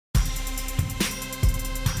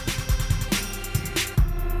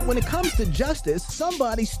when it comes to justice,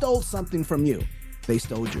 somebody stole something from you. They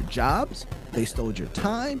stole your jobs, they stole your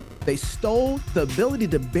time, they stole the ability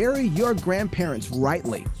to bury your grandparents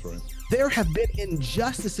rightly. That's right. There have been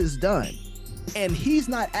injustices done, and he's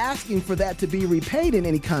not asking for that to be repaid in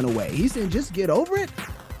any kind of way. He's saying, just get over it.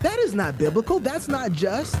 That is not biblical. That's not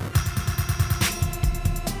just.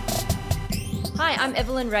 Hi, I'm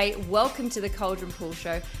Evelyn Ray. Welcome to the Caldron Pool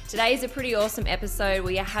Show. Today is a pretty awesome episode.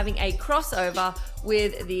 We are having a crossover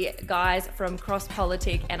with the guys from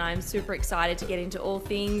CrossPolitic, and I'm super excited to get into all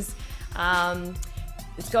things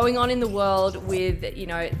that's going on in the world with, you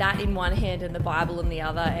know, that in one hand and the Bible in the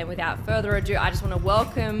other. And without further ado, I just want to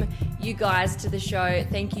welcome you guys to the show.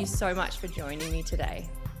 Thank you so much for joining me today.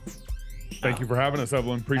 Thank you for having us,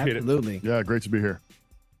 Evelyn. Appreciate Absolutely. it. Yeah, great to be here.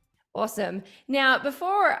 Awesome. Now,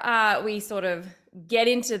 before we sort of get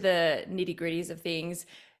into the nitty-gritties of things,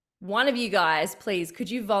 one of you guys, please, could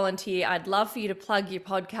you volunteer? I'd love for you to plug your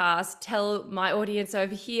podcast, tell my audience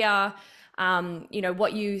over here, you know,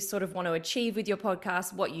 what you sort of want to achieve with your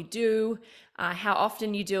podcast, what you do, how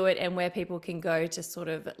often you do it, and where people can go to sort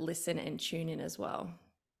of listen and tune in as well.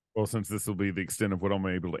 Well, since this will be the extent of what I'm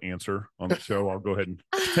able to answer on the show, I'll go ahead and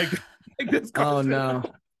take this question. Oh, no.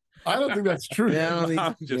 I don't think that's true. Yeah,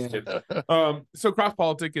 I'm just kidding. So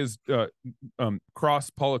CrossPolitic is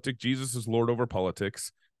CrossPolitic. Jesus is Lord over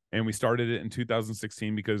politics. And we started it in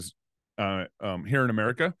 2016 because here in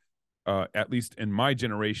America, at least in my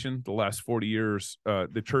generation, the last 40 years,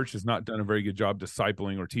 the church has not done a very good job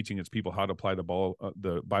discipling or teaching its people how to apply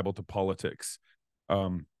the Bible to politics.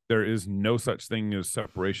 There is no such thing as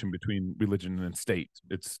separation between religion and state.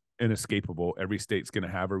 It's inescapable. Every state's going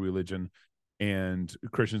to have a religion. And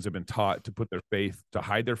Christians have been taught to put their faith, to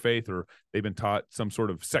hide their faith, or they've been taught some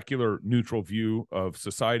sort of secular, neutral view of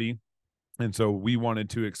society. And so we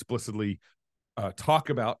wanted to explicitly talk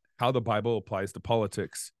about how the Bible applies to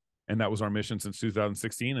politics. And that was our mission since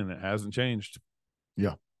 2016, and it hasn't changed.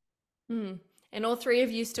 Yeah. And all three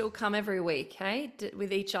of you still come every week, hey,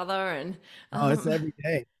 with each other, and Oh, it's every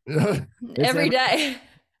day. every day.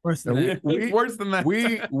 Worse than that. It's worse than that.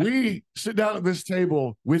 We sit down at this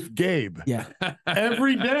table with Gabe Yeah.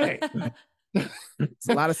 every day. It's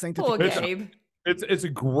a lot of Poor sanctification. Gabe. It's a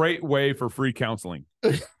great way for free counseling.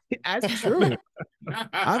 That's true.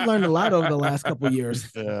 I've learned a lot over the last couple of years.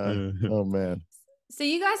 Yeah. Oh, man. So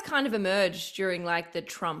you guys kind of emerged during like the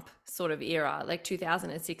Trump sort of era, like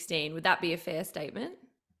 2016. Would that be a fair statement?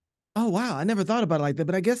 Oh, wow. I never thought about it like that,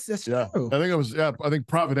 but I guess that's Yeah. true. I think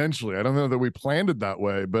providentially. I don't know that we planned it that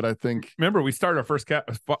way, but I think. Remember, we started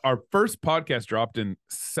our first podcast dropped in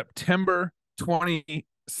September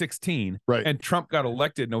 2016, Right. and Trump got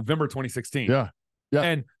elected November 2016. Yeah. Yeah.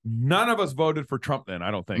 And none of us voted for Trump then, I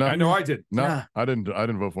don't think. No. I know I did. No, Yeah. I didn't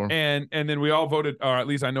vote for him. And then we all voted, or at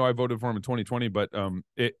least I know I voted for him in 2020. But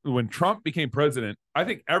when Trump became president, I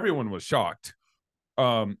think everyone was shocked.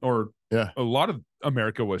 Yeah. A lot of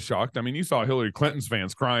America was shocked. I mean, you saw Hillary Clinton's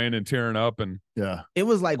fans crying and tearing up, and Yeah. It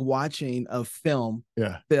was like watching a film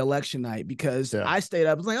Yeah. the election night because Yeah. I stayed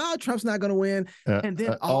up. I was like, oh, Trump's not going to win. Yeah. And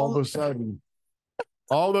then all of a sudden,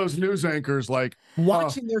 all those news anchors like,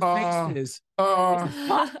 watching their faces.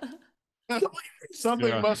 something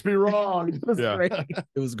Yeah. must be wrong. It was Yeah. great.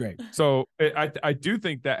 It was great. so I do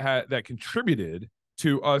think that contributed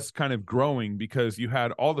to us kind of growing, because you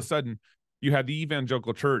had all of a sudden you had the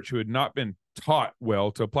evangelical church who had not been taught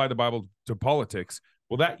well to apply the Bible to politics.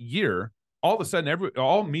 Well, that year, all of a sudden,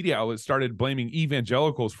 all media outlets started blaming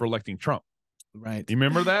evangelicals for electing Trump. Right. You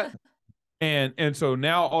remember that? And so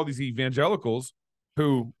now all these evangelicals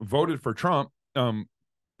who voted for Trump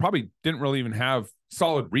probably didn't really even have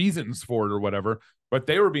solid reasons for it or whatever, but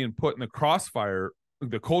they were being put in the crossfire,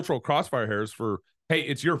 the cultural crossfire hairs for, hey,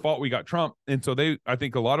 it's your fault we got Trump. And so I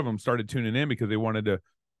think a lot of them started tuning in because they wanted to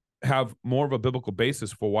have more of a biblical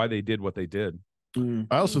basis for why they did what they did. I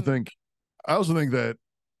also think that,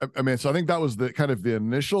 I mean, so I think that was the kind of the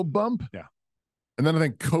initial bump. Yeah. And then I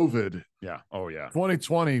think COVID, Yeah. Oh yeah.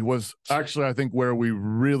 2020 was actually, I think, where we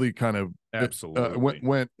really kind of Absolutely.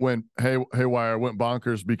 went haywire, went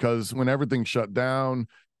bonkers, because when everything shut down,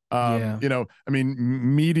 Yeah. you know, I mean,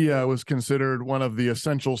 media was considered one of the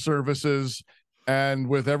essential services. And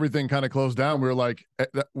with everything kind of closed down, we were like,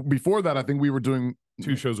 before that, I think we were doing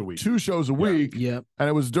 2 shows a week. 2 shows a week. Yep. And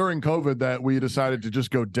it was during COVID that we decided to just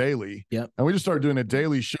go daily. Yep. And we just started doing a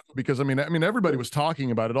daily show because I mean, everybody was talking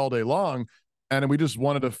about it all day long, and we just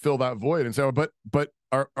wanted to fill that void and say, oh, but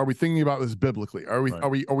are we thinking about this biblically? Are we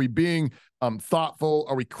Right. are we being thoughtful?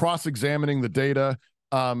 Are we cross-examining the data?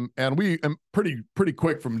 And we pretty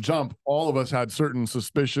quick from jump, all of us had certain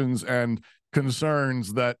suspicions and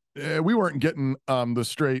concerns that we weren't getting the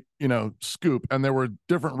straight, scoop, and there were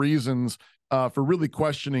different reasons for really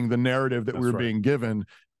questioning the narrative that we were being given.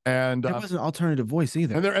 And there was an alternative voice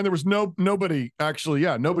either, and there was nobody actually,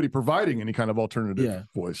 nobody providing any kind of alternative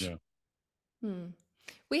voice.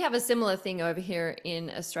 We have a similar thing over here in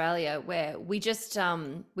Australia where we just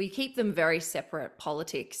we keep them very separate,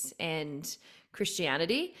 politics and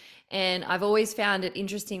Christianity. And I've always found it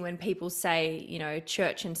interesting when people say,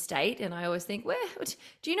 church and state. And I always think,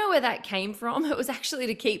 do you know where that came from? It was actually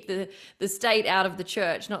to keep the state out of the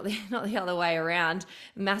church, not the other way around.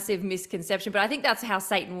 Massive misconception. But I think that's how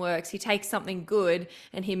Satan works. He takes something good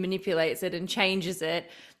and he manipulates it and changes it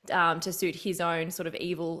to suit his own sort of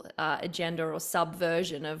evil agenda or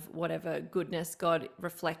subversion of whatever goodness God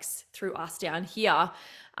reflects through us down here.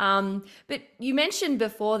 But you mentioned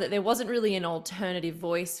before that there wasn't really an alternative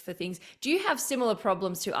voice for things. Do you have similar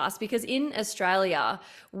problems to us? Because in Australia,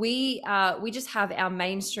 we just have our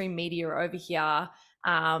mainstream media over here,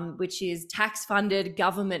 which is tax funded,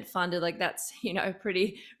 government funded. Like that's,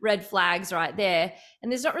 pretty red flags right there.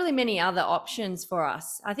 And there's not really many other options for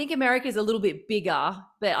us. I think America is a little bit bigger,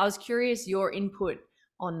 but I was curious your input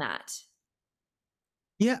on that.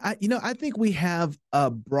 Yeah, I think we have a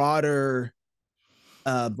broader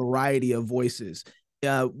variety of voices.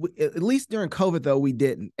 At least during COVID, though, we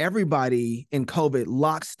didn't. Everybody in COVID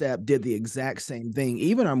lockstep did the exact same thing,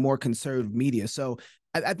 even our more conservative media. So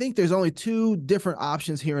I think there's only two different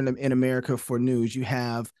options here in America for news. You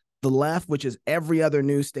have the left, which is every other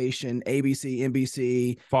news station, ABC,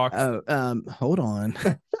 NBC, Fox. Hold on.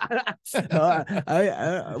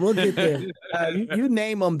 We'll get there. You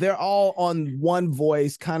name them, they're all on one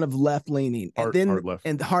voice, kind of left-leaning. Hard left.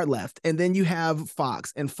 And hard left. And then you have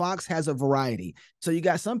Fox, and Fox has a variety. So you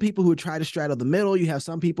got some people who try to straddle the middle. You have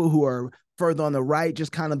some people who are further on the right,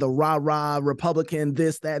 just kind of the rah-rah Republican,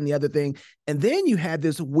 this, that, and the other thing. And then you had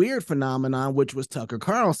this weird phenomenon, which was Tucker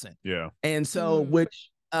Carlson. Yeah. And so,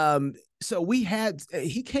 so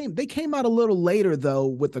they came out a little later though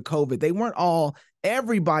with the COVID. They weren't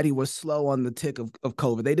everybody was slow on the tick of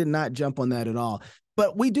COVID. They did not jump on that at all.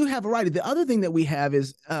 But we do have variety. The other thing that we have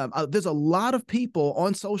is there's a lot of people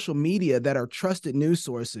on social media that are trusted news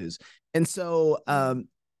sources. And so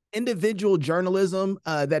individual journalism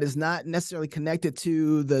that is not necessarily connected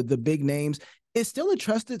to the big names is still a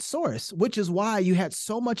trusted source, which is why you had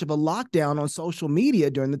so much of a lockdown on social media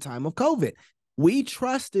during the time of COVID. We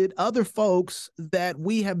trusted other folks that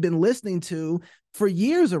we have been listening to for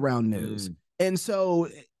years around news. And so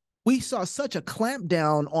we saw such a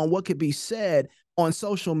clampdown on what could be said on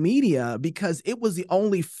social media because it was the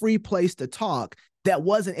only free place to talk that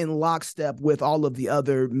wasn't in lockstep with all of the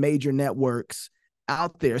other major networks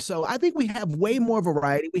out there. So I think we have way more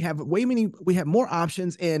variety. We have more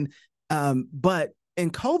options. But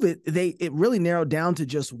in COVID, it really narrowed down to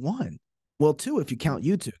just one. Well, two, if you count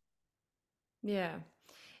YouTube. Yeah.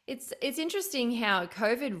 It's interesting how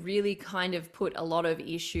COVID really kind of put a lot of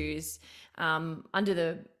issues under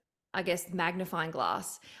the, I guess, magnifying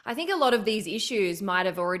glass. I think a lot of these issues might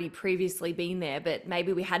have already previously been there, but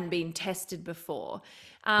maybe we hadn't been tested before.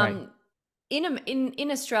 Right.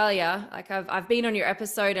 In Australia, like I've been on your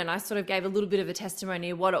episode and I sort of gave a little bit of a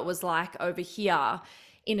testimony of what it was like over here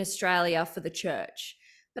in Australia for the church.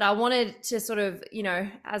 But I wanted to sort of,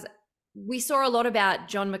 as we saw a lot about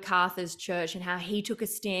John MacArthur's church and how he took a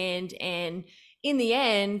stand, and in the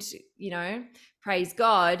end, praise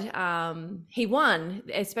God, he won,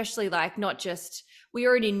 especially like not just, we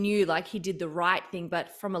already knew like he did the right thing,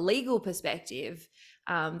 but from a legal perspective,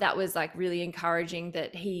 that was like really encouraging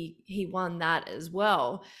that he won that as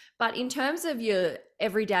well. But in terms of your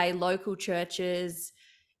everyday local churches,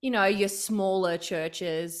 your smaller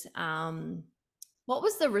churches, what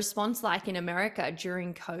was the response like in America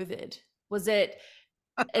during COVID? Was it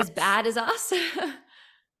as bad as us?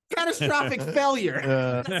 Catastrophic failure.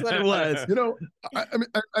 That's what it was.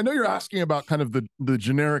 I know you're asking about kind of the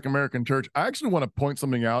generic American church. I actually want to point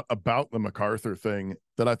something out about the MacArthur thing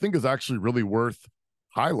that I think is actually really worth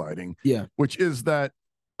highlighting. Yeah, which is that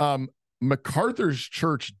MacArthur's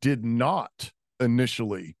church did not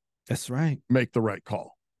initially. That's right. Make the right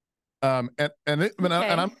call. I'm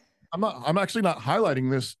actually not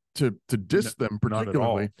highlighting this to diss them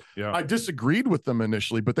particularly. Yeah. I disagreed with them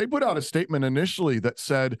initially, but they put out a statement initially that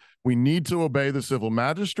said we need to obey the civil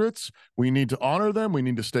magistrates, we need to honor them, we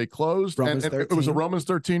need to stay closed. And it was a Romans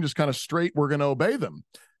 13, just kind of straight, we're going to obey them.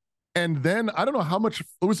 And then I don't know how much,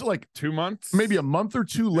 it was like 2 months, maybe a month or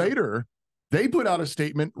two later, they put out a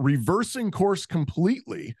statement reversing course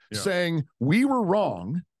completely, saying we were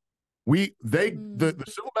wrong. The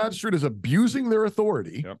civil magistrate is abusing their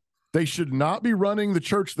authority. Yep. They should not be running the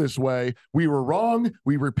church this way. We were wrong.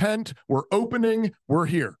 We repent. We're opening. We're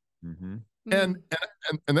here. Mm-hmm. And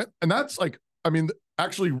that's like, I mean,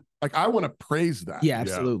 actually, like, I want to praise that. Yeah,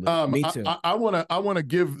 absolutely. Me too. I want to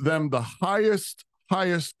give them the highest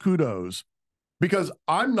kudos, because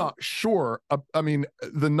I'm not sure. I mean,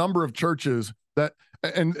 the number of churches that,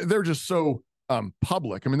 and they're just so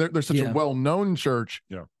public. I mean, they're such a well-known church.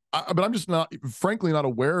 Yeah. But I'm just frankly not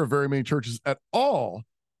aware of very many churches at all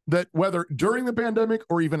that, whether during the pandemic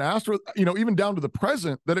or even after, even down to the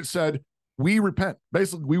present, that it said, we repent.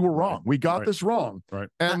 Basically, we were wrong. We got this wrong. Right.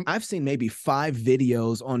 And I've seen maybe 5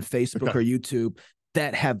 videos on Facebook or YouTube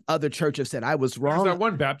that have other churches said I was wrong. There's that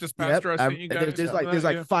one Baptist pastor I sent you guys. There's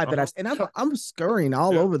like 5 that and I'm scurrying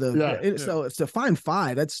all over the. So to find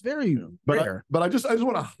 5, that's very rare. But I just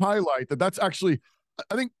want to highlight that's actually,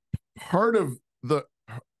 I think, part of the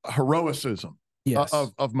heroism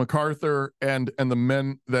of MacArthur and the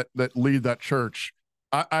men that lead that church.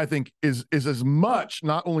 I think is as much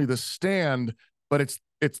not only the stand, but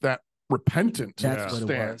it's that repentant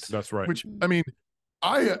stand. That's right. Which, I mean,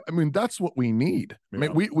 that's what we need. I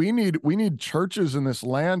mean, we need churches in this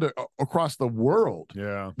land across the world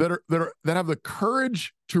that have the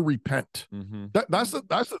courage to repent. Mm-hmm. That's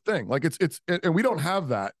the thing. Like it's and we don't have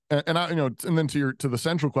that. And I, and then to the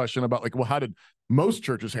central question about, like, well, how did most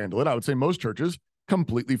churches handle it? I would say most churches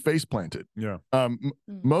completely face planted. Yeah.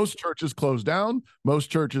 Most churches closed down. Most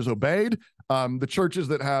churches obeyed. The churches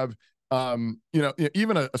that have,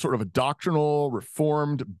 even a sort of a doctrinal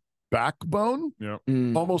reformed backbone,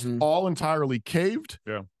 almost all entirely caved.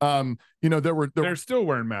 Yeah. They're still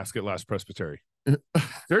wearing masks at Last Presbytery.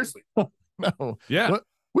 Seriously. No. Yeah.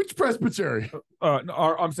 Which presbytery?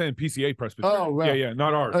 I'm saying PCA Presbytery. Oh, well. Yeah,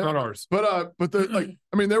 not ours, not ours. But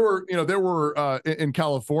there were in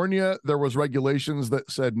California, there was regulations that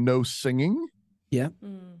said no singing. Yeah.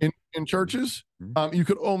 In churches, you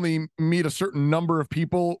could only meet a certain number of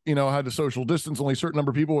people. Had to social distance only a certain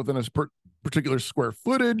number of people within a particular square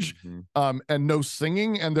footage, and no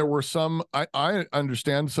singing. And there were some, I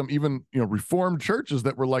understand, some even Reformed churches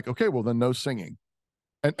that were like, okay, well then no singing,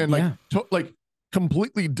 and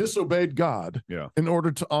completely disobeyed God in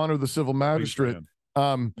order to honor the civil magistrate.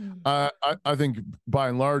 I think by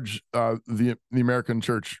and large, the American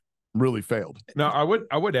church really failed. Now, I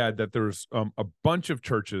would add that there's a bunch of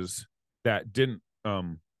churches that didn't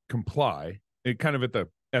comply, kind of at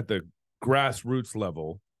the grassroots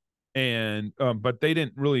level, and but they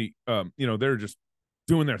didn't really they're just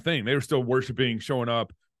doing their thing. They were still worshiping, showing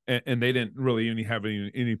up, and they didn't really even have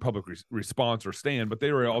any public response or stand, but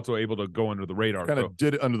they were also able to go under the radar. Kind of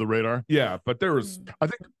did it under the radar. Yeah, but there was, I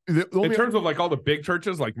think, in terms of like all the big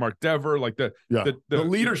churches, like Mark Dever, like the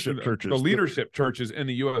leadership churches, the leadership churches in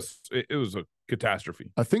the U.S., it was a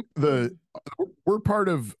catastrophe. I think we're part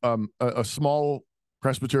of a small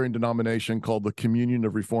Presbyterian denomination called the Communion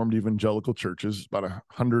of Reformed Evangelical Churches, about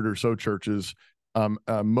 100 or so churches.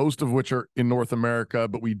 Most of which are in North America,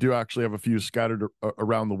 but we do actually have a few scattered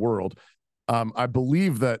around the world. I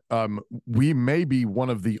believe that we may be one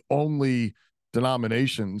of the only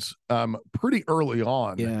denominations pretty early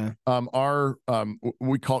on. Yeah.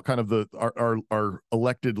 We call it kind of our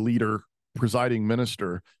elected leader, presiding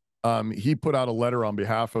minister. He put out a letter on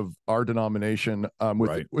behalf of our denomination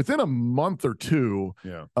within a month or two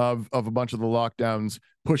of a bunch of the lockdowns,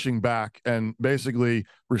 pushing back and basically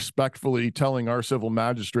respectfully telling our civil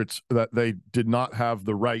magistrates that they did not have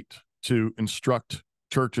the right to instruct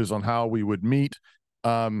churches on how we would meet,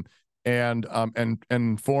 and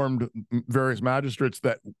informed various magistrates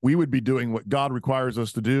that we would be doing what God requires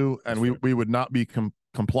us to do, and we would not be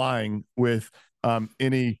complying with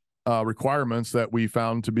any requirements that we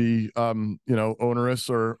found to be onerous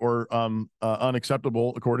or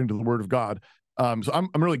unacceptable according to the Word of God. So I'm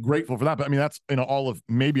really grateful for that. But I mean, that's all of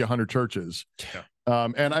maybe 100 churches. Yeah.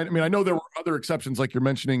 And I know there were other exceptions like you're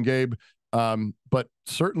mentioning, Gabe, but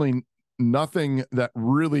certainly nothing that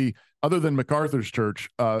really, other than MacArthur's church,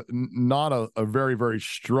 not a very, very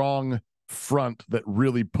strong front that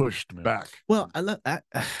really pushed back. Well,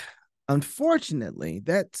 unfortunately,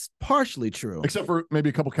 that's partially true. Except for maybe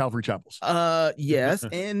a couple Calvary chapels. Yes,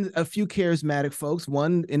 and a few charismatic folks.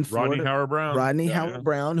 One in Florida, Rodney Howard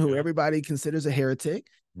Brown, who everybody considers a heretic,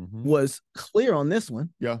 was clear on this one.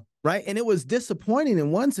 Yeah. Right. And it was disappointing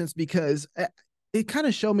in one sense because it kind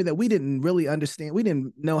of showed me that we didn't really understand. We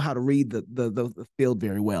didn't know how to read the field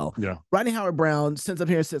very well. Yeah. Rodney Howard Brown sends up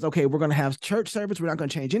here and says, okay, we're going to have church service. We're not going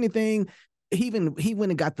to change anything. He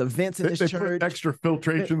went and got the vents in his church. Put extra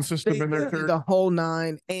filtration system in their church. The whole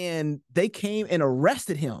 9, and they came and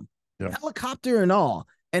arrested him, helicopter and all.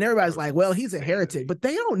 And everybody's like, "Well, he's a heretic," but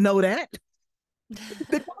they don't know that.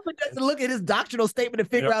 The government doesn't look at his doctrinal statement and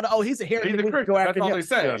figure out, oh, he's a heretic. He's a Christian. That's all they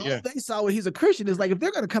say. Yeah. They saw what he's a Christian. Is like, if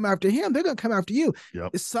they're going to come after him, they're going to come after you.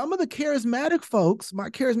 Yep. Some of the charismatic folks, my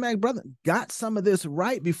charismatic brother, got some of this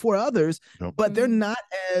right before others, but they're not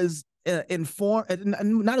as informed,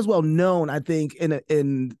 not as well known, I think,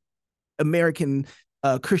 in American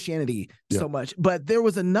Christianity so much. But there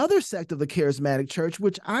was another sect of the charismatic church,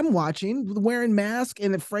 which I'm watching, wearing masks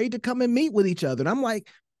and afraid to come and meet with each other. And I'm like,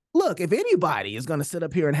 look, if anybody is going to sit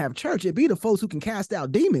up here and have church, it'd be the folks who can cast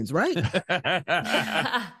out demons, right?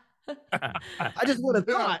 I just would have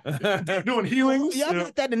thought. Doing healings. Y'all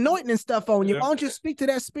got that anointing and stuff on you. Why don't you speak to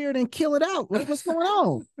that spirit and kill it out? What's going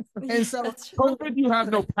on? And so, COVID, you have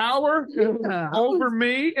no power over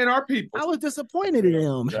me and our people. I was disappointed in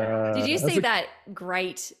him. Did you see that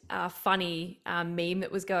great, funny meme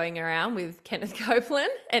that was going around with Kenneth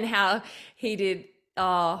Copeland and how he did?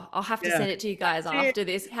 Oh, I'll have to send it to you guys after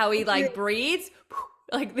this. How he like breathes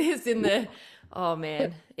like this in the. Oh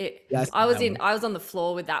man, I was on the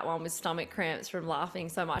floor with that one with stomach cramps from laughing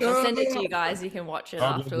so much. I'll send it to you guys. You can watch it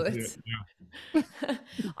afterwards.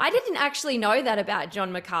 I didn't actually know that about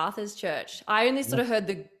John MacArthur's church. I only sort of heard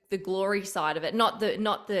the glory side of it. Not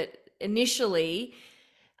that initially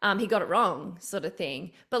he got it wrong, sort of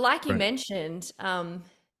thing. But like you mentioned,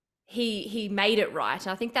 he made it right.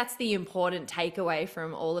 And I think that's the important takeaway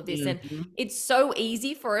from all of this. And it's so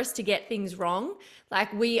easy for us to get things wrong.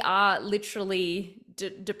 Like we are literally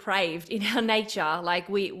depraved in our nature. Like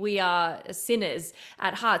we are sinners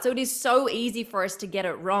at heart. So it is so easy for us to get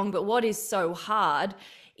it wrong. But what is so hard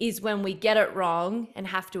is when we get it wrong and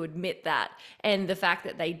have to admit that. And the fact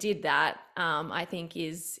that they did that, I think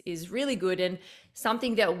is really good. And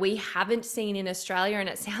something that we haven't seen in Australia, and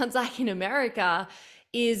it sounds like in America,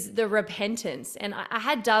 is the repentance. And I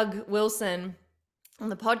had Doug Wilson on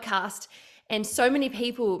the podcast, and so many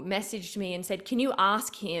people messaged me and said, can you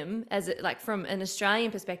ask him, from an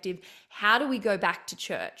Australian perspective, how do we go back to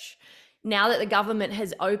church? Now that the government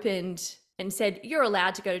has opened and said, you're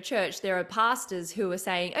allowed to go to church, there are pastors who are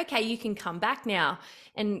saying, okay, you can come back now.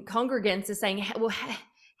 And congregants are saying, well,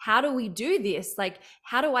 how do we do this? Like,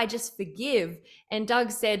 how do I just forgive? And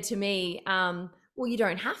Doug said to me, well, you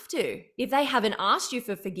don't have to. If they haven't asked you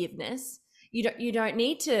for forgiveness, you don't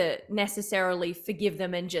need to necessarily forgive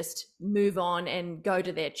them and just move on and go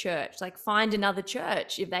to their church. Like, find another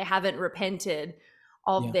church if they haven't repented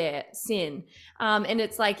of their sin. And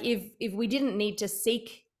it's like, if we didn't need to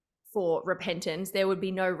seek for repentance, there would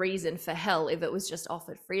be no reason for hell if it was just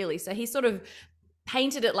offered freely. So he sort of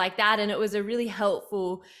painted it like that, and it was a really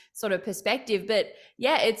helpful sort of perspective. But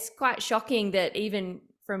yeah, it's quite shocking that even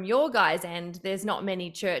from your guys' end, there's not many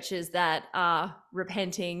churches that are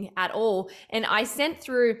repenting at all. And I sent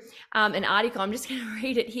through an article, I'm just going to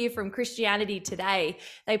read it here, from Christianity Today.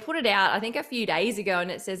 They put it out, I think, a few days ago, and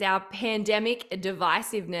it says, our pandemic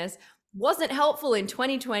divisiveness wasn't helpful in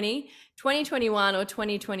 2020, 2021, or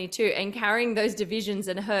 2022, and carrying those divisions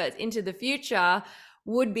and hurts into the future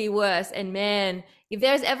would be worse. And man, if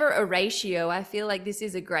there's ever a ratio, I feel like this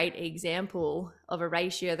is a great example of a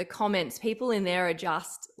ratio. The comments, people in there are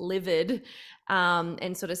just livid,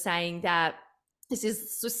 and sort of saying that this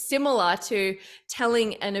is similar to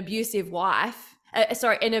telling an abused wife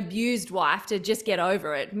to just get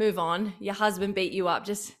over it, move on. Your husband beat you up,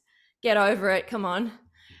 just get over it. Come on.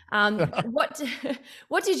 What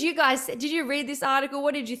did you guys, did you read this article?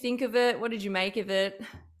 What did you think of it? What did you make of it?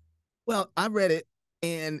 Well, I read it.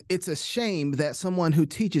 And it's a shame that someone who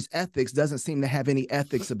teaches ethics doesn't seem to have any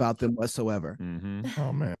ethics about them whatsoever.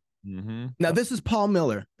 Oh, man. Now, this is Paul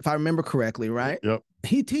Miller, if I remember correctly, right? Yep.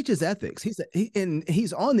 He teaches ethics. He's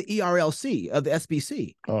on the ERLC of the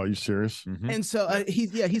SBC. Oh, are you serious? And so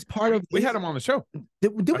he's part of. We had him on the show.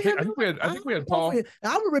 Did we I think we had Paul.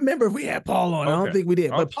 I would remember if we had Paul on. Okay. I don't think we did.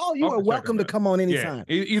 But Paul, you are welcome to come on anytime.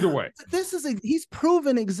 Yeah, either way. He's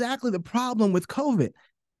proven exactly the problem with COVID.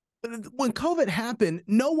 When COVID happened,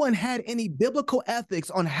 no one had any biblical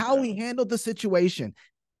ethics on how we handled the situation.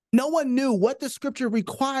 No one knew what the scripture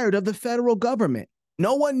required of the federal government.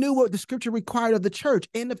 No one knew what the scripture required of the church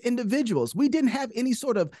and of individuals. We didn't have any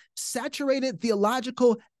sort of saturated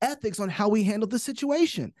theological ethics on how we handled the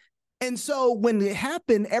situation. And so when it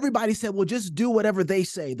happened, everybody said, well, just do whatever they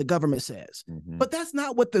say, the government says. But that's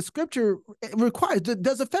not what the scripture requires.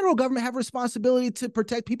 Does the federal government have a responsibility to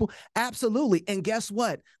protect people? Absolutely. And guess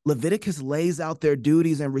what? Leviticus lays out their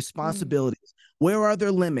duties and responsibilities. Where are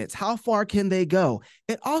their limits? How far can they go?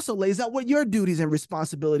 It also lays out what your duties and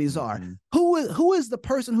responsibilities are. Who is the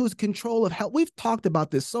person who's in control of health? We've talked about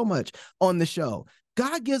this so much on the show.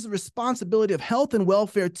 God gives the responsibility of health and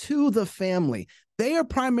welfare to the family. They are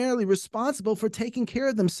primarily responsible for taking care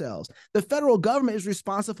of themselves. The federal government is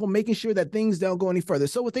responsible for making sure that things don't go any further.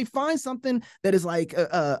 So if they find something that is like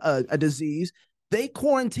a disease, they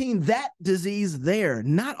quarantine that disease there,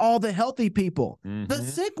 not all the healthy people, the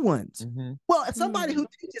sick ones. Well, as somebody who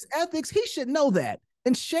teaches ethics, he should know that.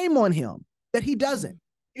 And shame on him that he doesn't.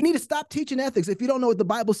 You need to stop teaching ethics if you don't know what the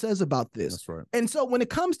Bible says about this. That's right. And so when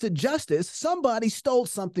it comes to justice, somebody stole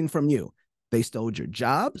something from you. They stole your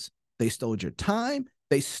jobs. They stole your time.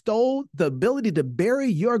 They stole the ability to bury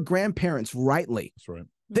your grandparents rightly. That's right.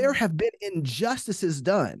 There have been injustices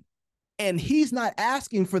done. And he's not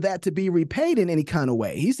asking for that to be repaid in any kind of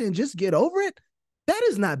way. He's saying, just get over it. That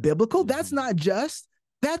is not biblical. That's not just.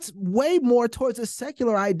 That's way more towards a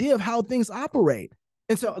secular idea of how things operate.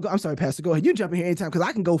 And so, I'm sorry, Pastor, go ahead. You jump in here anytime because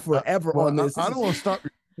I can go forever on this. I don't want to stop you.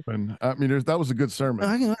 I mean, that was a good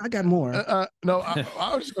sermon. I got more. No,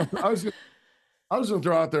 I was going to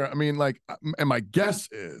throw out there. I mean, like, and my guess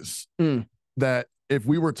is that if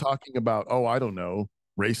we were talking about, I don't know,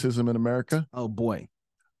 racism in America. Oh, boy.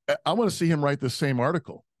 I want to see him write the same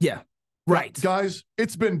article. Yeah, right. Guys,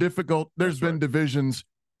 it's been difficult. There's been divisions.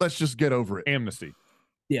 Let's just get over it. Amnesty.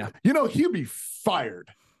 Yeah. He'd be fired.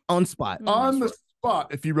 On spot. On the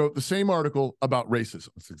spot if he wrote the same article about racism.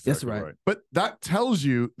 That's right. But that tells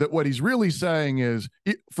you that what he's really saying is,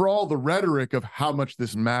 for all the rhetoric of how much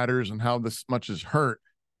this matters and how this much is hurt,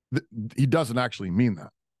 he doesn't actually mean that.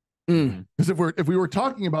 Because if we were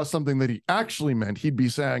talking about something that he actually meant, he'd be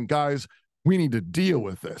saying, guys, we need to deal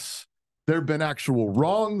with this. There have been actual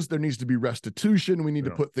wrongs. There needs to be restitution. We need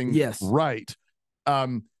to put things right.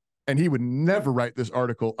 And he would never write this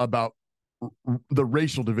article about the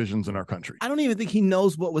racial divisions in our country. I don't even think he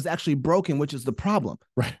knows what was actually broken, which is the problem.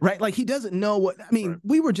 Right. Like he doesn't know what, I mean,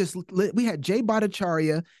 we had Jay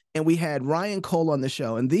Bhattacharya and we had Ryan Cole on the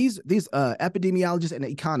show, and these epidemiologists and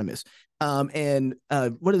economists.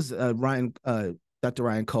 What is Dr.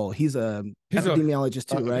 Ryan Cole? He's a epidemiologist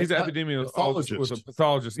too, right? He's an epidemiologist with a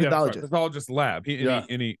pathologist. Pathologist lab.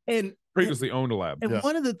 He previously owned a lab. And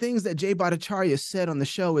one of the things that Jay Bhattacharya said on the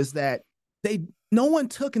show is that no one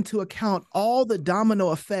took into account all the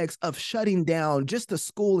domino effects of shutting down just the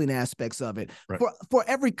schooling aspects of it for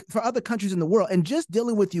other countries in the world. And just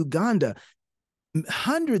dealing with Uganda,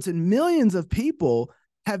 hundreds and millions of people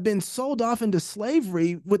have been sold off into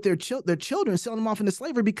slavery with their children, selling them off into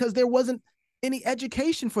slavery because there wasn't any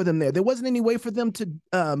education for them there. There wasn't any way for them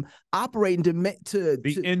to operate and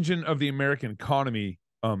the engine of the American economy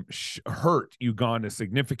hurt Uganda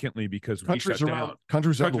significantly because we shut down.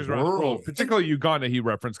 Countries around the world, particularly Uganda, he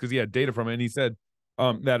referenced because he had data from it, and he said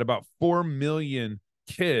that about 4 million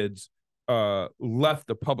kids left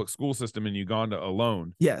the public school system in Uganda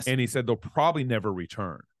alone. Yes. And he said they'll probably never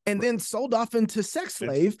return. And then sold off into sex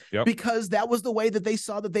slave because that was the way that they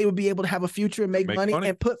saw that they would be able to have a future and make money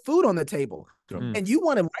and put food on the table. And you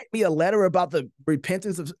want to write me a letter about the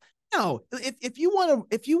repentance of if you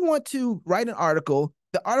want to write an article,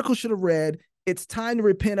 the article should have read, "It's time to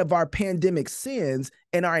repent of our pandemic sins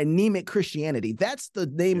and our anemic Christianity." That's the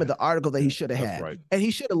name of the article that he should have had. Right. And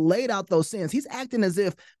he should have laid out those sins. He's acting as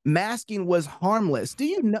if masking was harmless. Do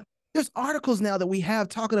you know there's articles now that we have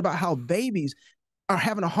talking about how babies are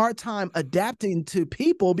having a hard time adapting to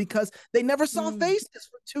people because they never saw faces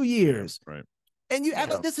for 2 years. Right. And you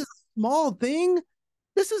act like this is a small thing.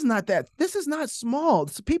 This is not that. This is not small.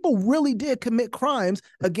 People really did commit crimes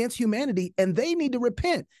against humanity, and they need to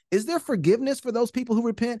repent. Is there forgiveness for those people who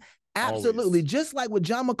repent? Absolutely. Always. Just like with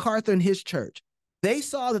John MacArthur and his church. They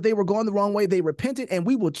saw that they were going the wrong way. They repented, and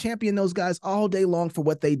we will champion those guys all day long for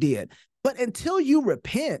what they did. But until you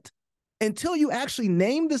repent, until you actually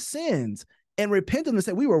name the sins and repent and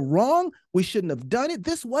say, we were wrong, we shouldn't have done it,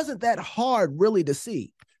 this wasn't that hard really to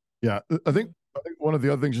see. Yeah, I think one of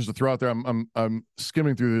the other things just to throw out there, I'm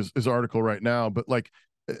skimming through his article right now, but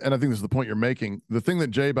and I think this is the point you're making, the thing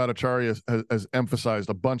that Jay Bhattacharya has emphasized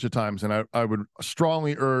a bunch of times, and I would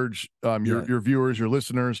strongly urge your viewers, your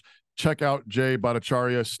listeners, check out Jay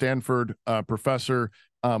Bhattacharya, Stanford professor,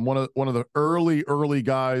 one of the early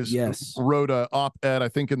guys. Yes. Wrote a op-ed, I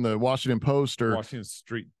think, in the Washington Post or Washington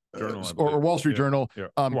Street Journal, or Wall Street Journal.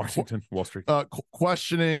 Wall Street.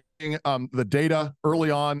 Questioning the data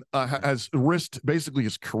early on, has risked basically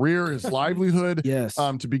his career, his livelihood. Yes.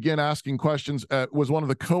 To begin asking questions. Was one of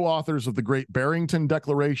the co-authors of the Great Barrington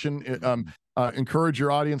Declaration. Encourage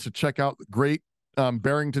your audience to check out the Great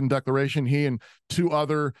Barrington Declaration. He and two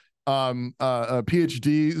other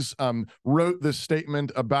PhDs wrote this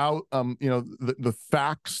statement about the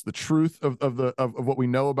facts, the truth of what we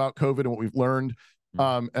know about COVID and what we've learned.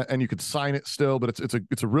 And you could sign it still, but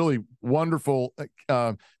it's a really wonderful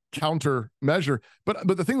countermeasure. But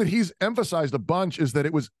the thing that he's emphasized a bunch is that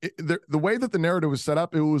the way that the narrative was set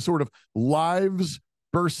up, it was sort of lives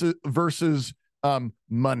versus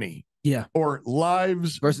money. Yeah. Or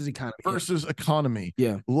lives versus economy.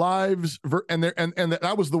 Yeah. Lives and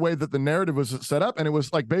that was the way that the narrative was set up. And it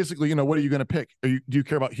was like, basically, what are you going to pick? Do you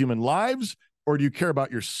care about human lives or do you care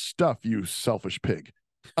about your stuff, you selfish pig?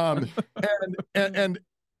 But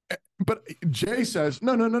Jay says,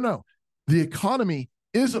 no. The economy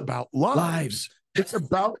is about lives. It's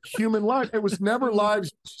about human life. It was never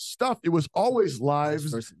lives stuff. It was always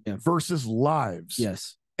lives versus lives.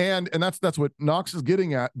 Yes. And that's what Knox is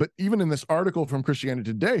getting at. But even in this article from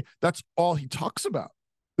Christianity Today, that's all he talks about.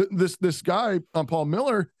 This guy, Paul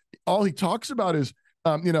Miller, all he talks about is,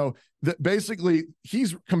 that basically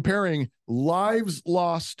he's comparing lives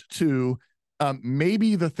lost to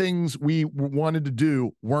maybe the things we wanted to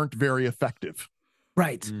do weren't very effective.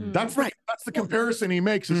 Right. That's right. That's the comparison he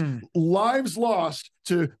makes is lives lost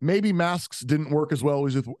to maybe masks didn't work as well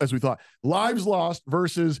as we thought. Lives lost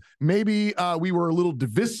versus maybe we were a little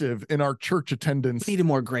divisive in our church attendance. We needed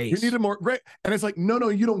more grace. We needed more grace. And it's like, no,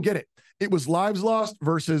 you don't get it. It was lives lost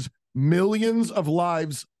versus millions of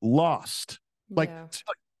lives lost.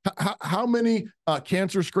 How many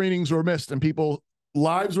cancer screenings were missed and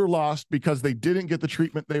lives were lost because they didn't get the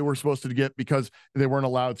treatment they were supposed to get because they weren't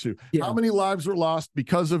allowed to. Yeah. How many lives were lost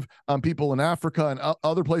because of people in Africa and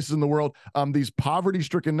other places in the world, these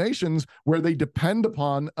poverty-stricken nations where they depend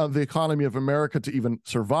upon the economy of America to even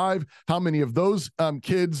survive? How many of those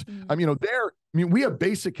kids, we have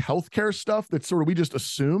basic healthcare stuff that sort of we just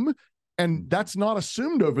assume, and that's not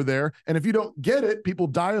assumed over there. And if you don't get it, people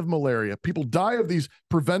die of malaria. People die of these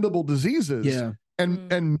preventable diseases. Yeah.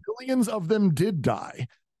 And millions of them did die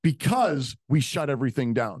because we shut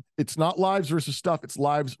everything down. It's not lives versus stuff. It's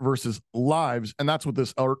lives versus lives. And that's what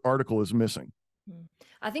this article is missing.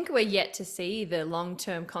 I think we're yet to see the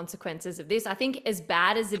long-term consequences of this. I think as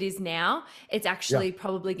bad as it is now, it's actually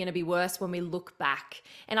probably going to be worse when we look back.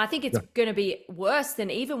 And I think it's going to be worse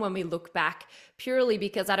than even when we look back, purely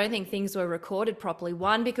because I don't think things were recorded properly.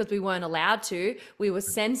 One, because we weren't allowed to, we were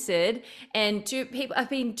censored, and two, people have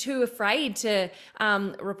been too afraid to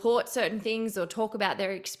report certain things or talk about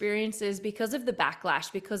their experiences because of the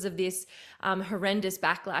backlash, because of this horrendous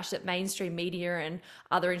backlash that mainstream media and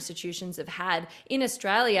other institutions have had. In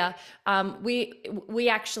Australia, we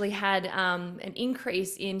actually had an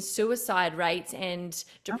increase in suicide rates and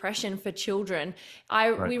depression for children.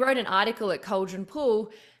 We wrote an article at Caldron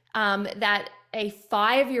that a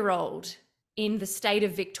 5-year-old in the state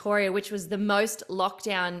of Victoria, which was the most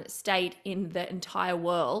lockdown state in the entire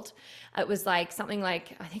world, it was like something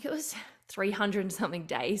like, I think it was 300 and something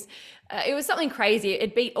days. It was something crazy.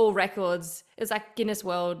 It beat all records. It was like Guinness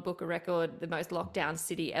World Book of Record, the most locked down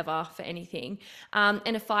city ever for anything.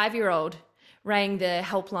 And a 5-year-old rang the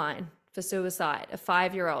helpline for suicide. A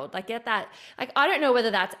 5-year-old, get that. I don't know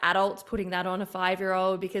whether that's adults putting that on a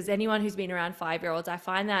 5-year-old, because anyone who's been around 5-year-olds, I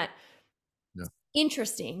find that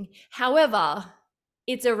interesting. However,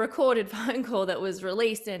 it's a recorded phone call that was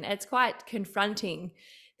released, and it's quite confronting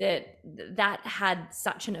that had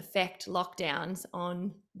such an effect, lockdowns,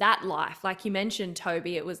 on that life. Like you mentioned,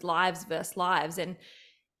 Toby, it was lives versus lives. And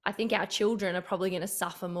I think our children are probably going to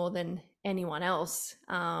suffer more than anyone else,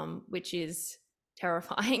 which is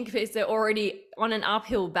terrifying because they're already on an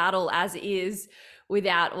uphill battle as is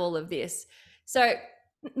without all of this. So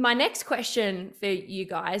my next question for you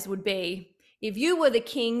guys would be, if you were the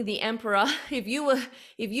king, the emperor, if you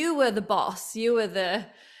were the boss, you were the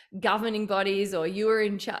governing bodies, or you were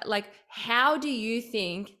in charge, how do you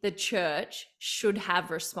think the church should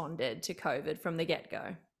have responded to COVID from the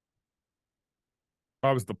get-go?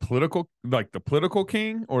 I was the political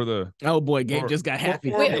king, or the... Oh boy, Gabe just got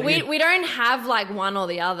happy. We don't have one or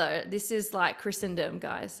the other. This is Christendom,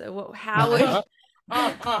 guys. So how would...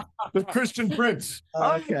 The Christian prince.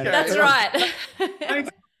 Okay. That's right. Thanks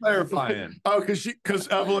for clarifying. Oh, because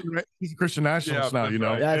Evelyn, she's a Christian nationalist now,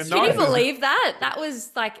 Right. Can you believe that? That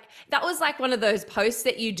was like one of those posts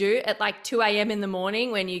that you do at 2 a.m. in the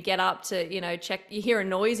morning when you get up to, check, you hear a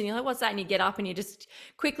noise and you're like, what's that? And you get up and you just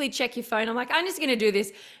quickly check your phone. I'm like, I'm just going to do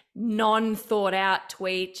this non-thought out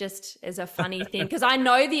tweet just as a funny thing, because I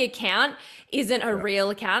know the account isn't a real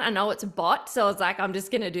account. I know it's a bot, so I was like, I'm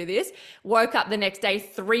just gonna do this. Woke up the next day,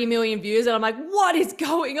 3 million views, and I'm like, what is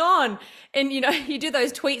going on? And you do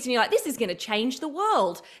those tweets and you're like, this is gonna change the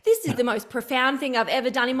world. This is the most profound thing I've ever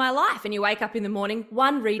done in my life. And you wake up in the morning,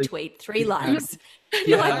 1 retweet, 3 likes.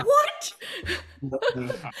 You're like, what?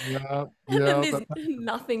 Yeah. And there's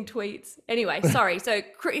nothing tweets. Anyway, sorry. So,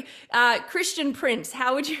 Christian Prince,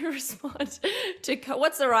 how would you respond to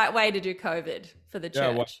what's the right way to do COVID for the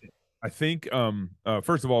church? Well, I think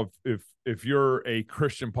first of all, if you're a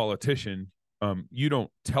Christian politician, you don't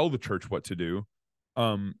tell the church what to do.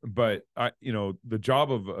 But the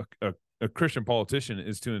job of a Christian politician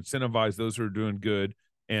is to incentivize those who are doing good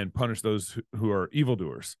and punish those who are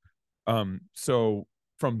evildoers. So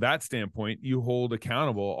from that standpoint, you hold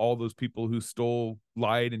accountable all those people who stole,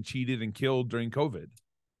 lied, and cheated and killed during COVID.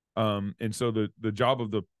 And so the job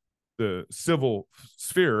of the civil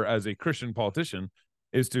sphere as a Christian politician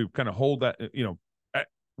is to kind of hold that,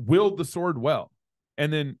 wield the sword well,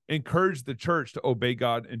 and then encourage the church to obey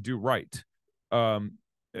God and do right.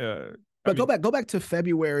 But go back to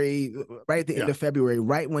February, right at the end of February,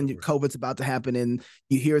 right when COVID's about to happen, and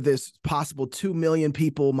you hear this possible 2 million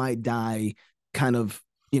people might die kind of,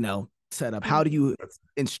 set up. How do you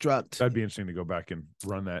instruct? That'd be interesting to go back and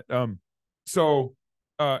run that. So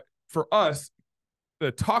for us,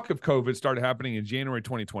 the talk of COVID started happening in January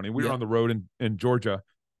 2020. We were on the road in Georgia.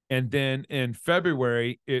 And then in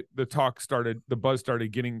February, the buzz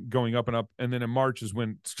started going up and up. And then in March is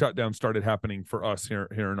when shutdown started happening for us here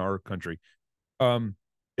in our country.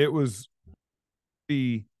 It was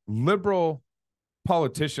the liberal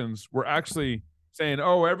politicians were actually saying,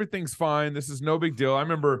 oh, everything's fine. This is no big deal. I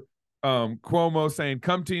remember Cuomo saying,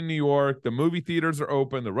 come to New York. The movie theaters are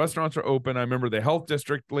open. The restaurants are open. I remember the health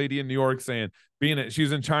district lady in New York saying, she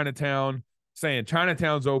was in Chinatown, saying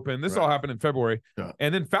Chinatown's open. This all happened in February. Yeah.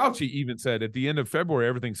 And then Fauci even said at the end of February,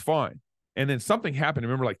 everything's fine. And then something happened.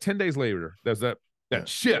 Remember, like 10 days later, there's that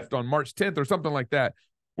shift on March 10th or something like that,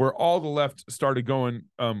 where all the left started going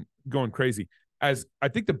crazy. As I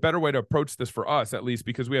think the better way to approach this for us, at least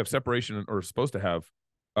because we have separation, or supposed to have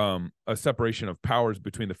a separation of powers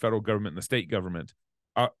between the federal government and the state government.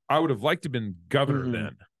 I would have liked to have been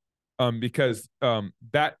governor then, because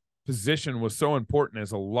that position was so important,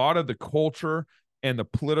 as a lot of the culture and the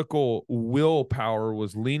political willpower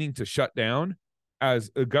was leaning to shut down. As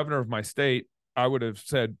a governor of my state, I would have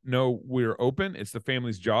said, no, we're open. It's the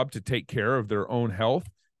family's job to take care of their own health.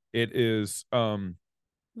 It is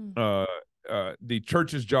the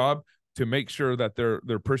church's job to make sure that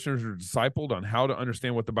their parishioners are discipled on how to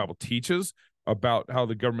understand what the Bible teaches about how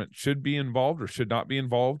the government should be involved or should not be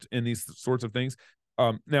involved in these sorts of things.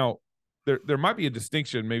 Now, there might be a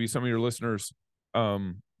distinction. Maybe some of your listeners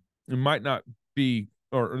might not be,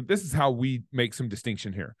 or this is how we make some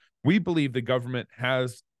distinction here. We believe the government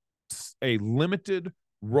has a limited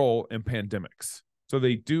role in pandemics. So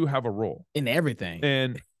they do have a role in everything.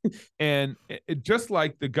 And it, just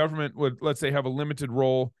like the government would, let's say, have a limited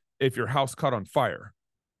role if your house caught on fire.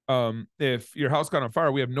 If your house caught on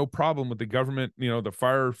fire, we have no problem with the government, the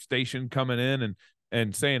fire station coming in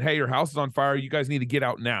and saying, hey, your house is on fire. You guys need to get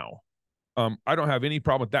out now. I don't have any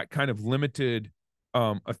problem with that kind of limited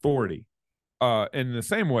authority. In the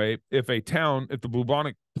same way, if the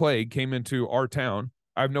bubonic plague came into our town,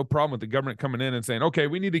 I have no problem with the government coming in and saying, okay,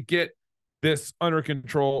 we need to get this under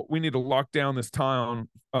control. We need to lock down this town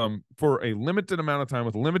for a limited amount of time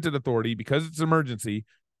with limited authority because it's an emergency.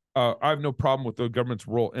 I have no problem with the government's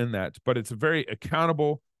role in that, but it's a very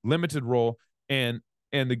accountable, limited role, and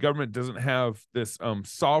the government doesn't have this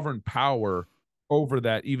sovereign power over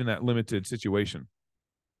that, even that limited situation.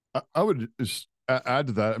 I would just add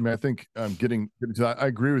to that. I mean, I think getting to that, I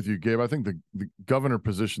agree with you, Gabe. I think the governor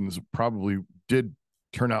positions probably did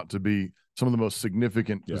turn out to be some of the most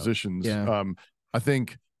significant positions. Yeah. I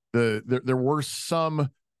think there were some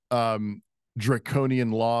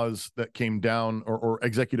draconian laws that came down, or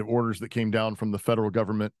executive orders that came down from the federal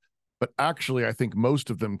government, but actually I think most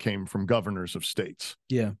of them came from governors of states.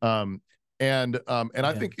 Yeah. And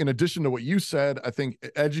I think, in addition to what you said, I think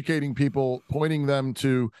educating people, pointing them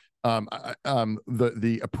to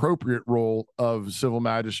the appropriate role of civil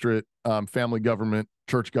magistrate, family government,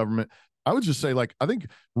 church government. I would just say, I think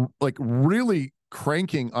really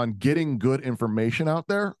cranking on getting good information out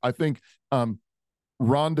there. I think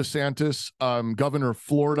Ron DeSantis, governor of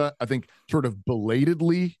Florida, I think sort of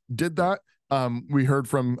belatedly did that. We heard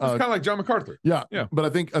from it's kind of like John MacArthur. Yeah. But I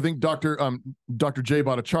think Dr. Jay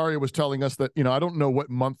Bhattacharya was telling us that, I don't know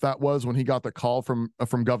what month that was when he got the call from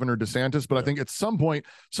Governor DeSantis, but I think at some point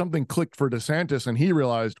something clicked for DeSantis and he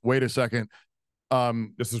realized, wait a second,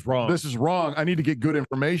 this is wrong. This is wrong. I need to get good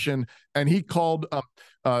information. And he called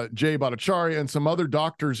Jay Bhattacharya and some other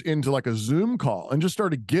doctors into a Zoom call and just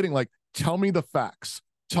started getting tell me the facts,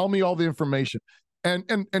 tell me all the information.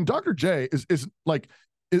 And Dr. Jay is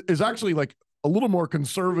actually a little more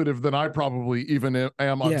conservative than I probably even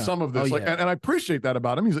am on some of this. And I appreciate that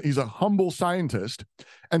about him. He's a humble scientist.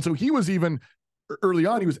 And so he was even early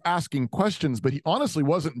on, he was asking questions, but he honestly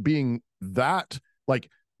wasn't being that like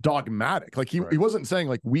dogmatic. Like he wasn't saying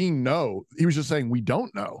like, we know. He was just saying, we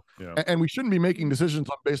don't know. Yeah. And we shouldn't be making decisions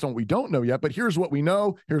based on what we don't know yet, but here's what we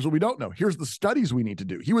know. Here's what we don't know. Here's the studies we need to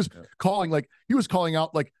do. He was calling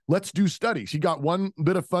out like, let's do studies. He got one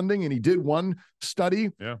bit of funding and he did one study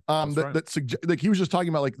that he was just talking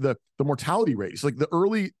about like the mortality rates, like the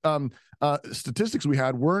early statistics we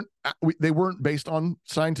had weren't based on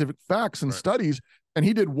scientific facts and studies. And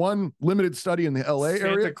he did one limited study in the LA area.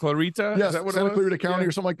 Santa Clarita? Yes, Santa Clarita County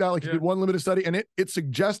or something like that. Like he did one limited study, and it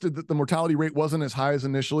suggested that the mortality rate wasn't as high as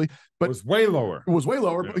initially, but it was way lower. It was way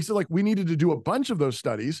lower. But he said like we needed to do a bunch of those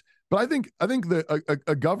studies. But I think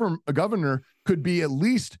a governor could be at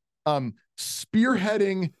least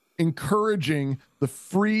spearheading, encouraging the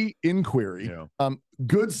free inquiry,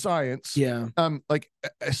 good science, like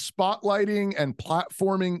spotlighting and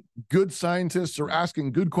platforming good scientists or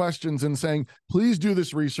asking good questions and saying, please do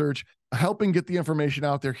this research, helping get the information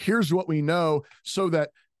out there. Here's what we know, so that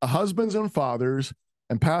husbands and fathers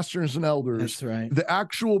and pastors and elders, the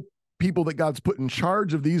actual people that God's put in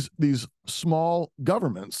charge of these small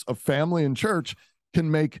governments of family and church, can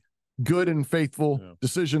make good and faithful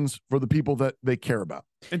decisions for the people that they care about.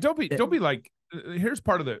 And don't be like, here's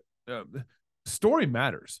part of the story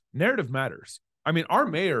matters. Narrative matters. I mean, our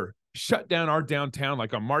mayor shut down our downtown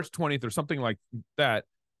like on March 20th or something like that,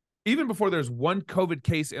 even before there's one COVID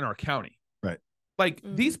case in our county. Right. Like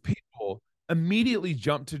these people immediately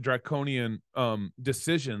jumped to draconian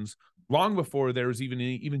decisions long before there was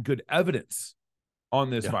even good evidence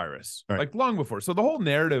on this virus. Right. Like long before. So the whole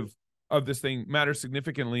narrative of this thing matters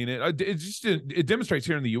significantly, and it demonstrates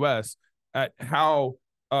here in the U.S. at how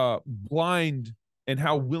blind and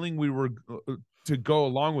how willing we were to go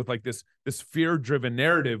along with like this fear-driven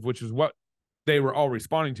narrative, which is what they were all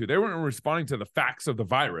responding to. They weren't responding to the facts of the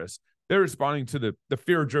virus. They're responding to the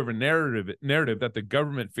fear-driven narrative that the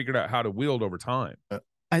government figured out how to wield over time.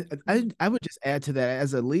 I would just add to that,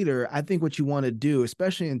 as a leader, I think what you want to do,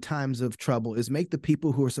 especially in times of trouble, is make the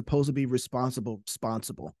people who are supposed to be responsible.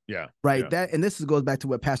 Yeah. Right. Yeah. That, and this goes back to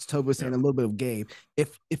what Pastor Toby was saying, a little bit of Gabe.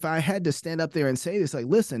 If I had to stand up there and say this, like,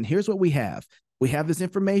 listen, here's what we have. We have this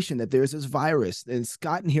information that there's this virus and it's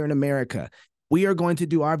gotten here in America. We are going to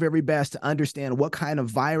do our very best to understand what kind of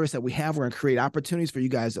virus that we have. We're going to create opportunities for you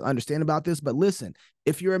guys to understand about this. But listen,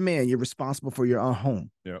 if you're a man, you're responsible for your own home.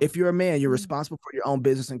 Yep. If you're a man, you're responsible for your own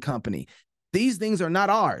business and company. These things are not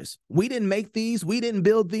ours. We didn't make these. We didn't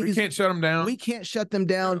build these. We can't shut them down. We can't shut them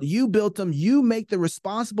down. You built them. You make the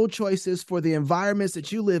responsible choices for the environments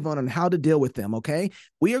that you live on and how to deal with them, okay?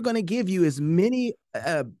 We are going to give you as many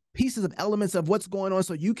pieces of elements of what's going on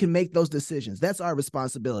so you can make those decisions. That's our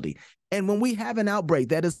responsibility. And when we have an outbreak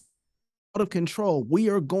that is out of control, we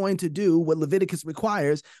are going to do what Leviticus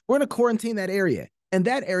requires. We're going to quarantine that area. And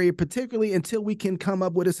that area, particularly until we can come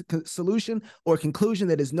up with a solution or conclusion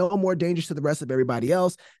that is no more dangerous to the rest of everybody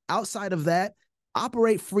else. Outside of that,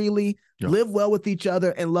 operate freely, live well with each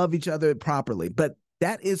other, and love each other properly. But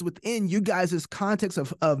that is within you guys' context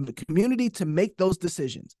of the community to make those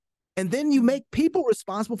decisions. And then you make people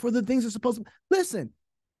responsible for the things they're supposed to listen.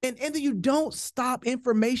 And then you don't stop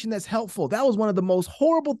information that's helpful. That was one of the most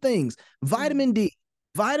horrible things. Vitamin D,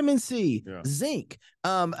 vitamin C, zinc,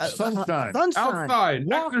 sunshine, outside,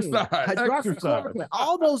 walking, exercise.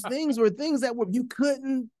 All those things were things that you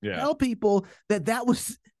couldn't tell people that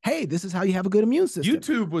was, hey, this is how you have a good immune system.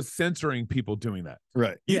 YouTube was censoring people doing that.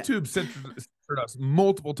 Right. YouTube censored us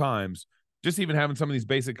multiple times, just even having some of these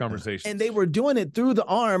basic conversations. And they were doing it through the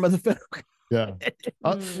arm of the federal. Yeah.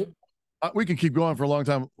 We can keep going for a long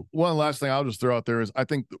time. One last thing I'll just throw out there is I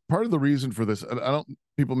think part of the reason for this,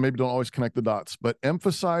 people maybe don't always connect the dots, but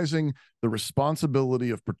emphasizing the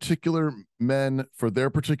responsibility of particular men for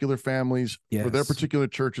their particular families, for their particular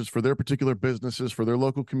churches, for their particular businesses, for their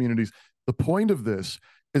local communities. The point of this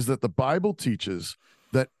is that the Bible teaches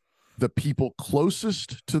that the people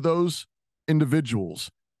closest to those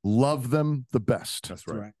individuals love them the best. That's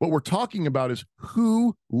right. What we're talking about is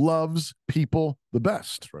who loves people the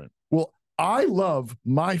best. That's right. Well, I love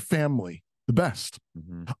my family the best.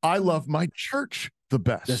 Mm-hmm. I love my church the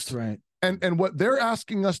best. That's right. And what they're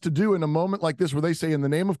asking us to do in a moment like this, where they say in the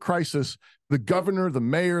name of crisis, the governor, the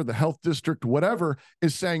mayor, the health district, whatever,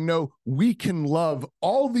 is saying, no, we can love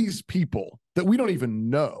all these people that we don't even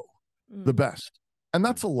know the best. And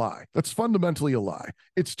that's a lie. That's fundamentally a lie.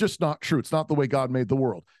 It's just not true. It's not the way God made the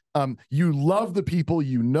world. You love the people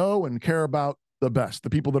you know and care about the best, the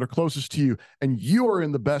people that are closest to you, and you are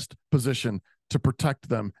in the best position to protect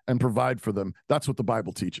them and provide for them. That's what the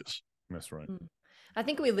Bible teaches. That's right. I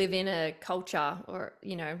think we live in a culture, or,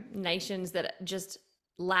 you know, nations that just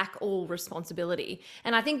lack all responsibility.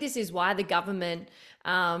 And I think this is why the government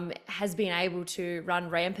has been able to run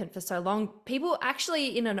rampant for so long. People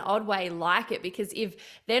actually, in an odd way, like it, because if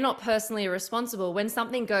they're not personally responsible, when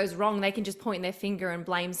something goes wrong, they can just point their finger and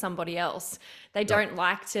blame somebody else. They don't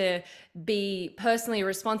like to be personally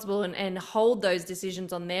responsible and hold those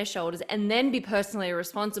decisions on their shoulders, and then be personally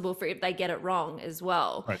responsible for if they get it wrong as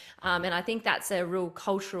well. Right. And I think that's a real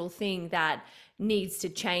cultural thing that needs to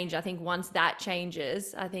change. I think once that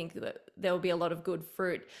changes, I think there will be a lot of good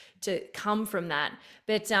fruit to come from that.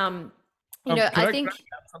 But you know, I think, can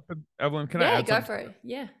I add something, Evelyn? Can I yeah, add go something? for it.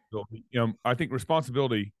 Yeah. You know, I think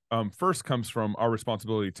responsibility first comes from our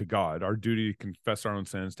responsibility to God, our duty to confess our own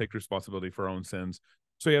sins, take responsibility for our own sins.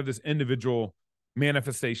 So you have this individual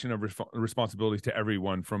manifestation of responsibility to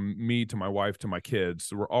everyone, from me to my wife to my kids.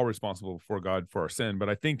 So we're all responsible before God for our sin. But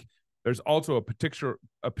I think there's also a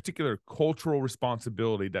particular cultural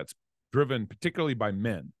responsibility that's driven particularly by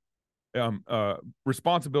men.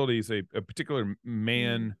 Responsibility is a particular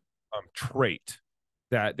man trait,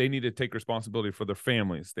 that they need to take responsibility for their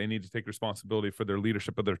families. They need to take responsibility for their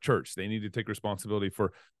leadership of their church. They need to take responsibility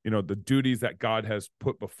for, you know, the duties that God has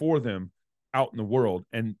put before them out in the world.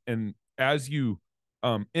 And as you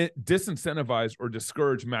disincentivize or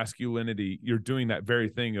discourage masculinity, you're doing that very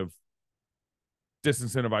thing of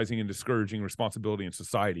disincentivizing and discouraging responsibility in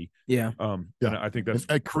society. Yeah. And I think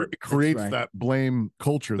it creates right. that blame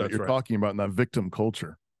culture that you're talking about, and that victim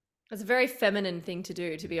culture. It's a very feminine thing to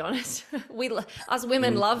do, to be honest. Us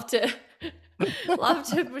women love to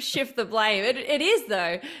shift the blame. It is,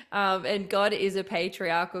 though. And God is a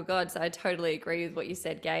patriarchal God. So I totally agree with what you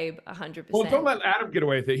said, Gabe, 100%. Well, don't let Adam get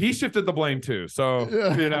away with it. He shifted the blame too. So,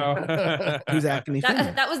 you know. Who's acting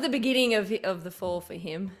that was the beginning of the fall for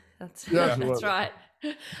him. That's right.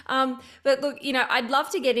 But look, you know, I'd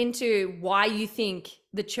love to get into why you think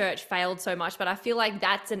the church failed so much, but I feel like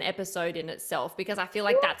that's an episode in itself, because I feel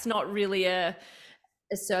like that's not really a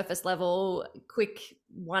surface level quick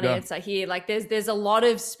answer here. Like there's a lot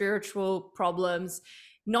of spiritual problems,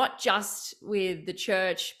 not just with the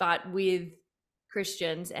church, but with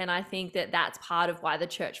Christians. And I think that that's part of why the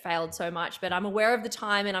church failed so much. But I'm aware of the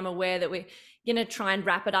time, and I'm aware that we're going to try and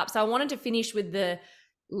wrap it up. So I wanted to finish with the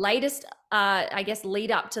latest, I guess, lead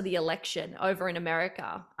up to the election over in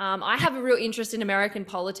America. I have a real interest in American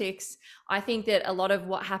politics. I think that a lot of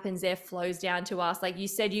what happens there flows down to us. Like you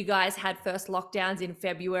said, you guys had first lockdowns in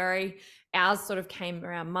February. Ours sort of came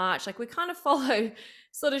around March. Like we kind of follow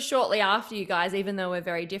sort of shortly after you guys, even though we're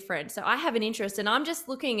very different. So I have an interest, and I'm just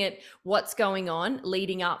looking at what's going on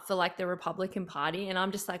leading up for like the Republican Party. And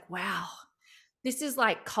I'm just like, wow, this is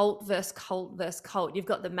like cult versus cult versus cult. You've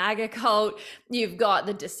got the MAGA cult, you've got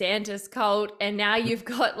the DeSantis cult, and now you've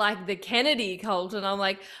got like the Kennedy cult. And I'm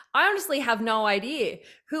like, I honestly have no idea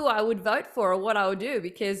who I would vote for or what I would do,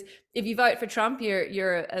 because if you vote for Trump,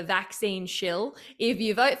 you're a vaccine shill. If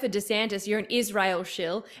you vote for DeSantis, you're an Israel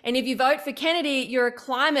shill. And if you vote for Kennedy, you're a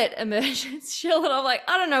climate emergence shill. And I'm like,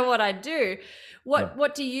 I don't know what I'd do.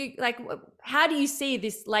 What do you like? How do you see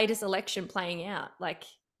this latest election playing out? Like,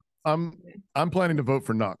 I'm planning to vote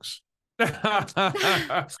for Nux.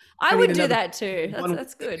 I would do that too.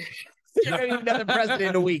 That's good. Another president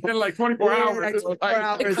in a week. In like 24 hours.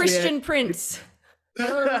 The Christian Prince. No,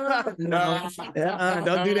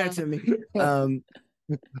 don't do that to me.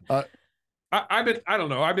 I don't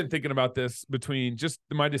know. I've been thinking about this between just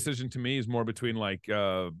my decision to me is more between like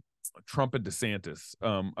Trump and DeSantis,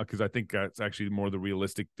 because I think that's actually more the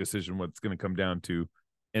realistic decision what it's going to come down to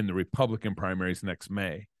in the Republican primaries next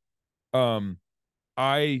May.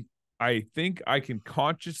 I think I can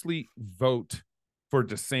consciously vote for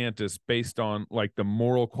DeSantis based on like the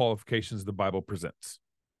moral qualifications the Bible presents.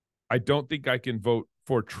 I don't think I can vote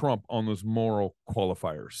for Trump on those moral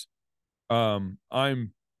qualifiers.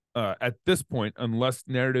 I'm at this point, unless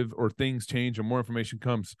narrative or things change or more information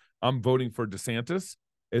comes, I'm voting for DeSantis.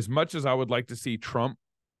 As much as I would like to see Trump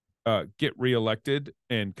get reelected,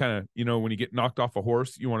 and kind of, you know, when you get knocked off a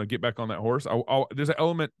horse, you want to get back on that horse. There's an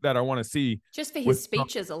element that I want to see just for his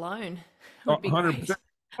speeches alone. Would be 100%.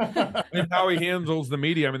 And how he handles the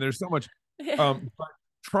media. I mean, there's so much. But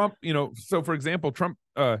Trump, you know, so for example, Trump,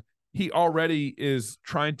 he already is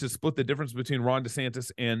trying to split the difference between Ron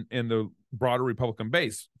DeSantis and the broader Republican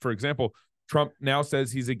base. For example, Trump now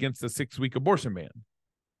says he's against the 6-week abortion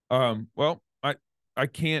ban. Well, I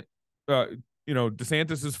can't. You know,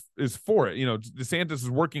 DeSantis is for it. You know, DeSantis is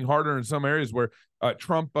working harder in some areas where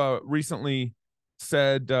Trump recently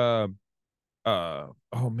said oh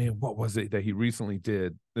man, what was it that he recently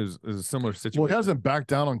did? There's a similar situation. Well, he hasn't backed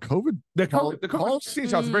down on COVID. The COVID vaccine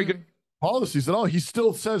shot's very good policies at all. He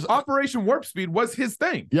still says Operation Warp Speed was his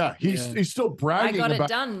thing. Yeah, he's still bragging. I got it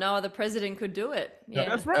done. No other president could do it. Yeah,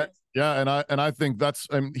 that's right. And I think that's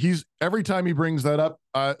he's every time he brings that up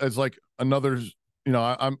as like another. You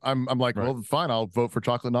know, I'm like, right. Well, fine, I'll vote for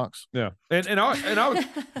Chocolate Knox. Yeah, and I was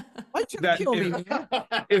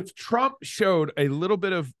if Trump showed a little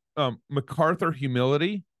bit of MacArthur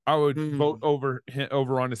humility, I would vote over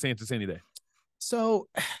on DeSantis any day. So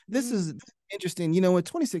this is interesting. You know, in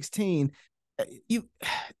 2016,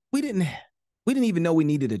 we didn't even know we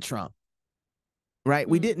needed a Trump, right?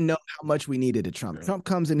 We didn't know how much we needed a Trump. Trump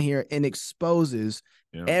comes in here and exposes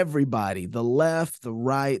everybody, the left, the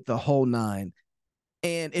right, the whole nine.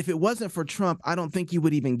 And if it wasn't for Trump, I don't think you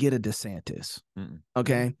would even get a DeSantis.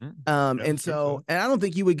 Okay. And I don't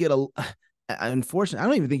think you would get unfortunately, I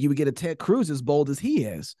don't even think you would get a Ted Cruz as bold as he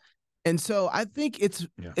is. And so I think it's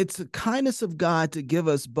a kindness of God to give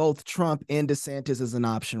us both Trump and DeSantis as an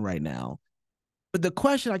option right now. But the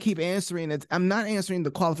question I keep answering is, I'm not answering the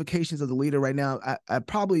qualifications of the leader right now.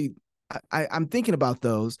 I'm thinking about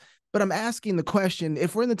those, but I'm asking the question,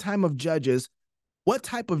 if we're in the time of judges, what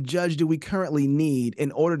type of judge do we currently need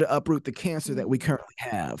in order to uproot the cancer that we currently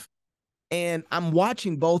have? And I'm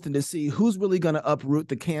watching both and to see who's really going to uproot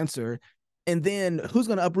the cancer, and then who's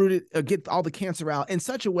going to uproot it or get all the cancer out in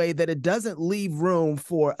such a way that it doesn't leave room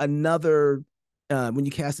for another. When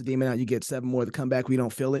you cast a demon out, you get 7 more to come back. We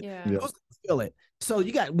don't feel it. Yeah. Who's going to feel it? So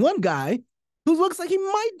you got one guy who looks like he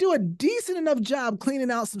might do a decent enough job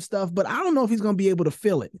cleaning out some stuff, but I don't know if he's going to be able to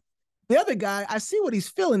feel it. The other guy, I see what he's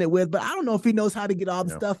filling it with, but I don't know if he knows how to get all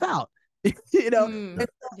the stuff out. You know,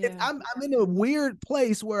 I'm in a weird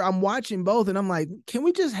place where I'm watching both, and I'm like, can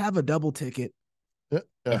we just have a double ticket?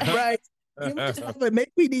 Right? Can we just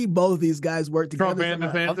maybe we need both these guys work together.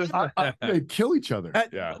 Trump and DeSantis. They kill each other.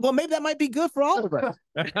 Well, maybe that might be good for all of us.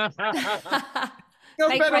 They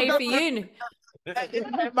pray for you.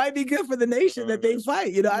 It might be good for the nation that they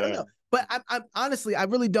fight. You know, I don't know. But I'm honestly, I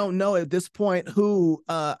really don't know at this point who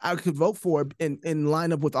I could vote for in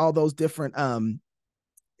line up with all those different,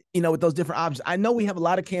 with those different options. I know we have a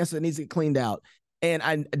lot of cancer that needs to get cleaned out, and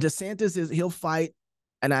DeSantis he'll fight,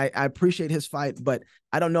 and I appreciate his fight, but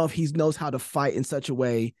I don't know if he knows how to fight in such a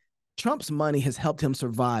way. Trump's money has helped him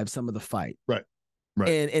survive some of the fight, right,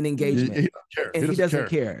 and engagement. He doesn't care. And he doesn't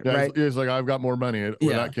care. Yeah, right? He's like, I've got more money.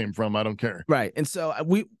 Where that came from, I don't care. Right, and so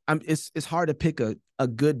it's hard to pick a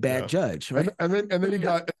good bad judge, right? And then you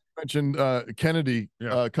mentioned Kennedy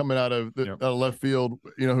coming out of left field.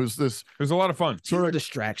 You know, who's this? It was a lot of fun. Sort of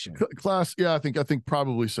distraction. Class, I think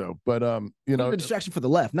probably so. But a distraction for the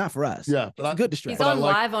left, not for us. Yeah, but good distraction. He's on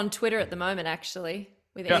live on Twitter at the moment, actually.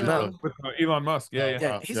 With Elon. With Elon Musk.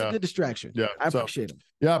 He's a good distraction. Yeah, I appreciate him.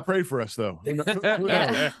 Yeah, pray for us though.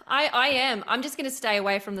 I am. I'm just going to stay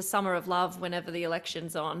away from the summer of love whenever the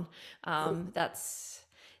election's on. That's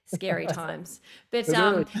scary times. But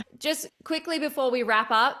just quickly before we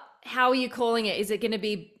wrap up, how are you calling it? Is it going to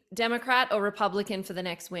be Democrat or Republican for the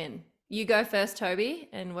next win? You go first, Toby,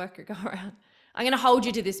 and work your go around. I'm going to hold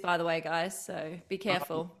you to this, by the way, guys. So be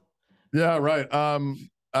careful. Yeah, right.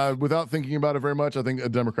 Without thinking about it very much, I think a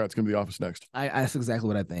Democrat's going to be the office next. That's exactly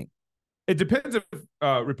what I think. It depends if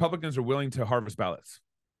Republicans are willing to harvest ballots.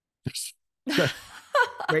 Yes.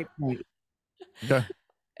 Great point.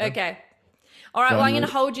 Okay. All right. Well, I'm going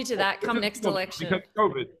to hold you to that come next election. Because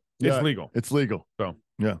COVID, it's legal. It's legal. So,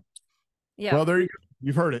 yeah. Well, there you go.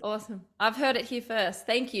 You've heard it. Awesome. I've heard it here first.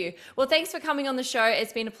 Thank you. Well, thanks for coming on the show.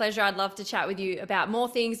 It's been a pleasure. I'd love to chat with you about more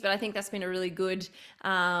things, but I think that's been a really good,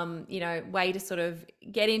 way to sort of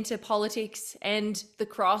get into politics and the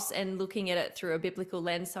cross and looking at it through a biblical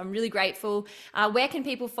lens. So I'm really grateful. Where can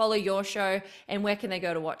people follow your show, and where can they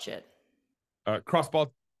go to watch it?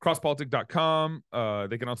 CrossPolitic.com.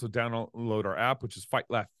 They can also download our app, which is Fight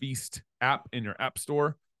Laugh Feast app in your app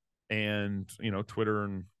store, and Twitter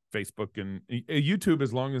and Facebook and YouTube,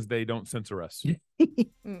 as long as they don't censor us.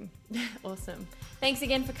 Awesome. Thanks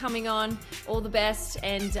again for coming on. All the best,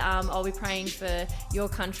 and I'll be praying for your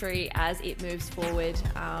country as it moves forward,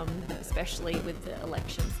 especially with the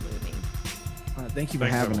elections looming. Thank you for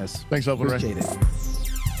having us. Thanks, Evelyn. Appreciate it.